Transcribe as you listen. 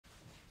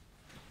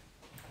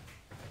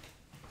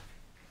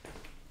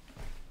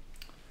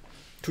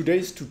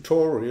Today's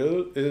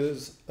tutorial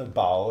is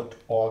about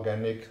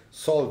organic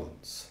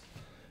solvents.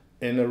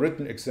 In a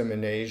written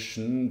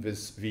examination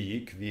this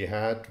week we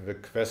had the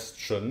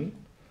question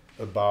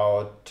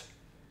about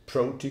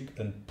protic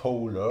and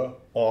polar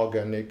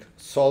organic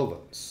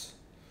solvents.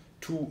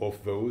 Two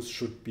of those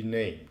should be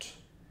named.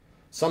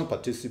 Some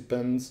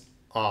participants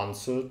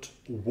answered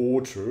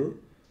water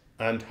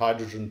and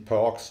hydrogen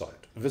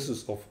peroxide. This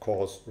is of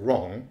course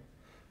wrong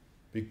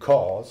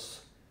because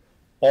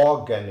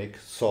organic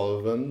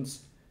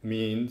solvents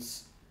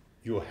means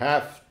you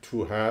have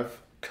to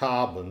have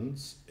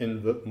carbons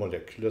in the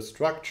molecular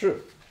structure.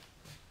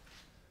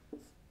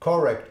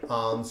 Correct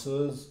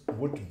answers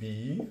would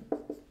be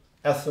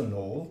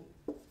ethanol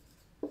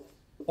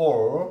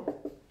or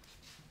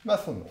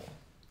methanol.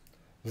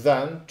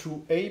 Then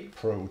to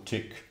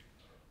aprotic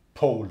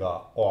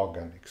polar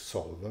organic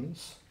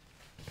solvents.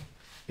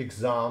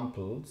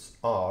 Examples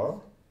are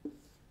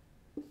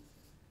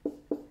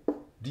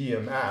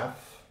DMF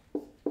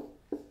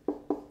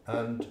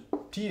and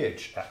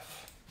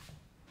THF.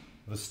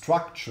 The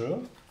structure,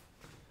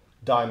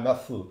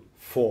 dimethyl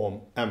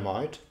form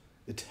amide,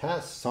 it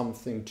has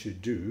something to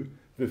do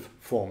with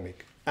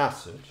formic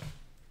acid.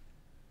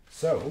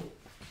 So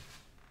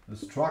the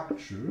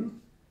structure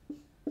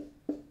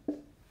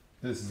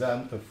is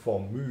then a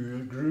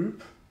formyl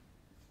group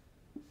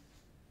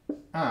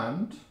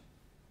and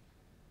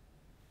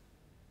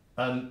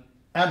an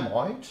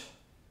amide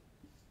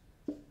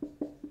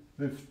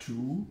with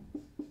two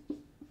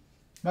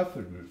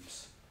methyl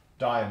groups.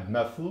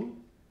 Dimethyl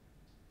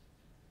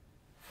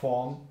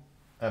form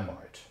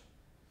amide.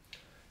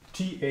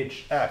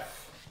 THF,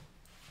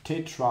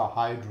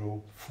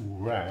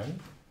 tetrahydrofuran,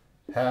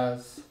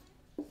 has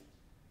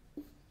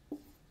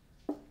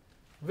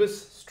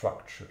this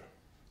structure.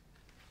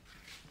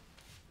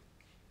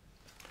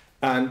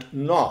 And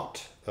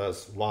not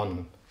as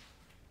one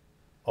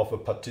of the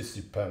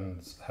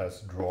participants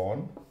has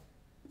drawn,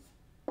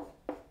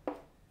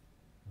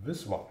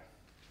 this one.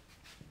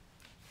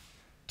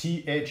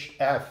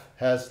 THF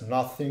has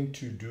nothing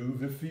to do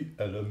with the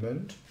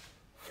element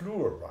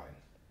fluorine.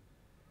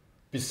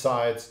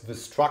 Besides, the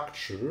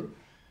structure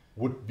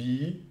would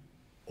be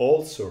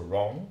also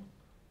wrong,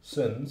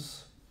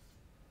 since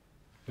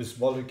this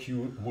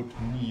molecule would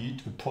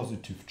need a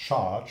positive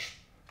charge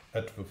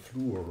at the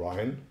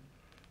fluorine.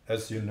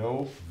 As you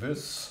know,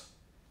 this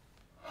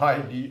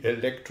highly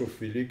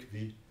electrophilic,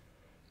 the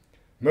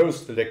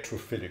most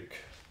electrophilic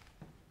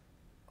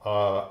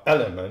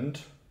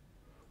element,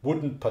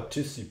 wouldn't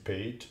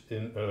participate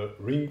in a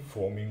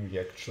ring-forming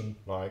reaction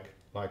like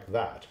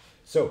that.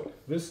 So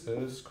this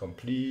is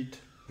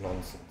complete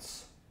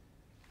nonsense.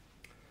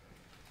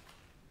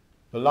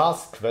 The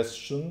last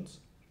question,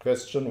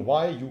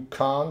 why you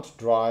can't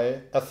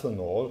dry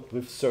ethanol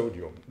with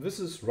sodium.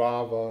 This is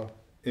rather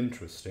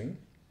interesting.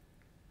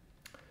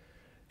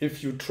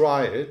 If you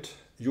try it,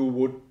 you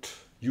would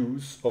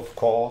use, of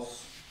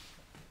course,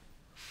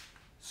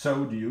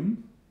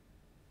 sodium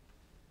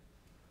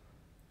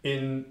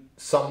in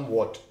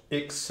somewhat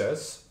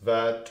excess,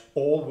 that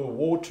all the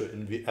water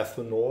in the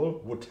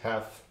ethanol would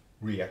have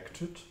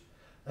reacted,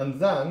 and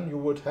then you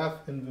would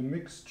have in the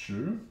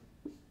mixture,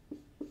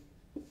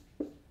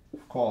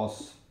 of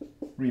course,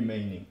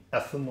 remaining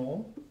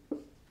ethanol,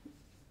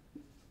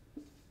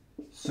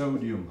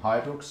 sodium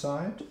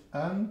hydroxide,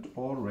 and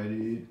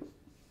already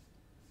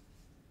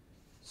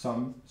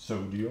some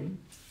sodium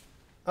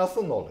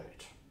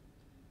ethanolate.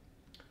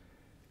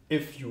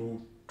 If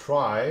you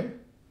try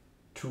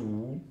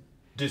to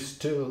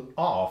distill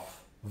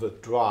off the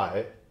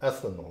dry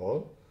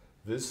ethanol,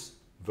 this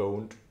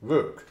won't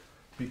work,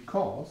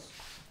 because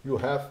you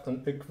have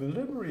an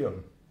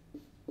equilibrium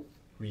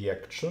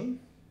reaction.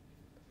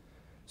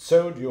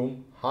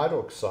 Sodium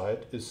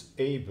hydroxide is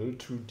able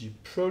to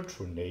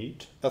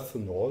deprotonate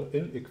ethanol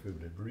in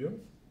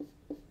equilibrium,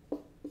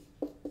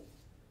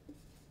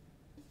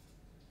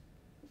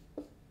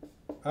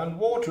 and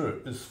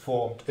water is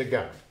formed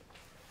again.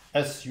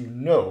 As you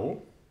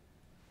know,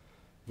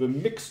 the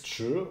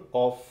mixture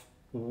of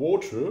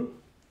water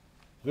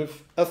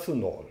with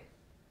ethanol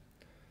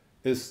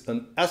is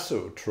an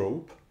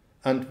azeotrope,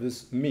 and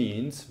this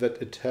means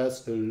that it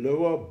has a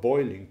lower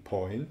boiling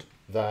point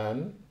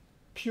than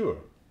pure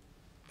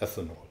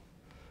ethanol.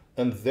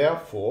 And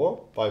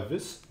therefore, by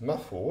this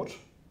method,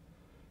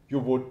 you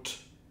would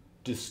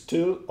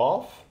distill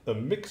off a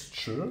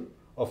mixture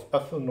of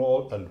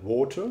ethanol and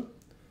water,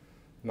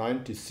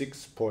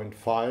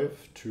 96.5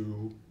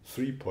 to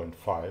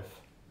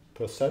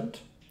 3.5%.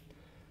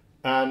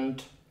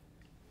 And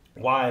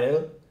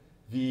while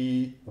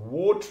the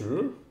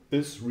water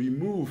is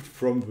removed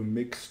from the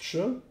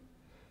mixture,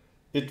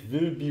 it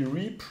will be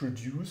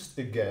reproduced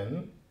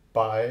again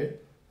by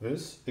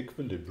this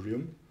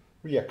equilibrium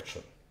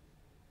reaction.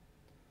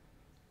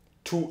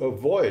 To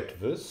avoid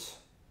this,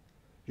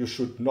 you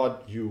should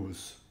not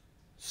use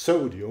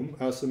sodium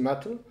as a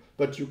metal,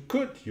 but you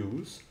could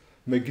use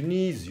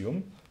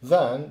magnesium.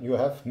 Then you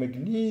have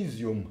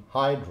magnesium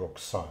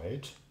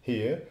hydroxide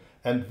here,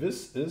 and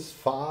this is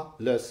far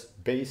less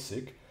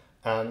basic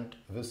and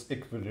this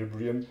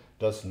equilibrium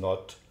does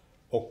not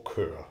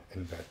occur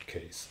in that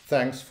case.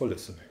 Thanks for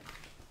listening.